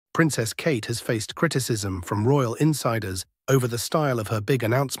Princess Kate has faced criticism from royal insiders over the style of her big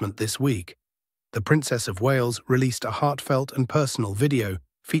announcement this week. The Princess of Wales released a heartfelt and personal video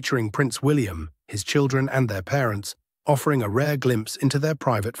featuring Prince William, his children and their parents, offering a rare glimpse into their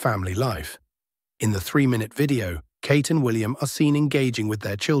private family life. In the 3-minute video, Kate and William are seen engaging with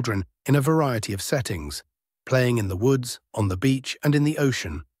their children in a variety of settings, playing in the woods, on the beach, and in the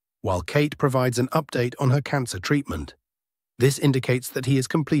ocean, while Kate provides an update on her cancer treatment. This indicates that he has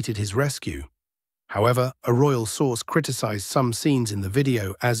completed his rescue. However, a royal source criticized some scenes in the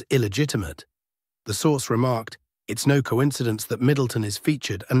video as illegitimate. The source remarked, "It's no coincidence that Middleton is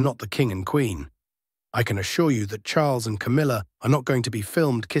featured and not the King and Queen. I can assure you that Charles and Camilla are not going to be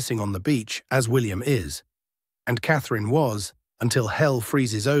filmed kissing on the beach, as William is. And Catherine was, until hell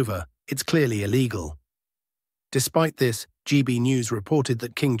freezes over, it's clearly illegal." Despite this, GB News reported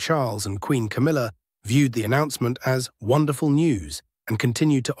that King Charles and Queen Camilla viewed the announcement as wonderful news and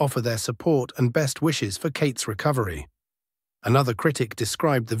continued to offer their support and best wishes for Kate's recovery. Another critic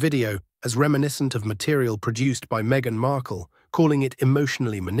described the video as reminiscent of material produced by Meghan Markle, calling it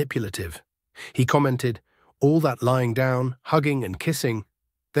emotionally manipulative. He commented, "All that lying down, hugging and kissing,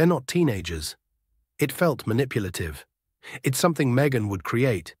 they're not teenagers. It felt manipulative. It's something Meghan would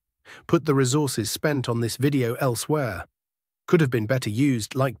create. Put the resources spent on this video elsewhere. Could have been better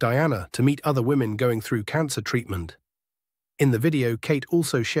used, like Diana, to meet other women going through cancer treatment." In the video, Kate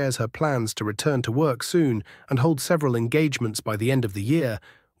also shares her plans to return to work soon and hold several engagements by the end of the year,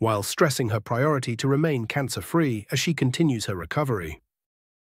 while stressing her priority to remain cancer-free as she continues her recovery.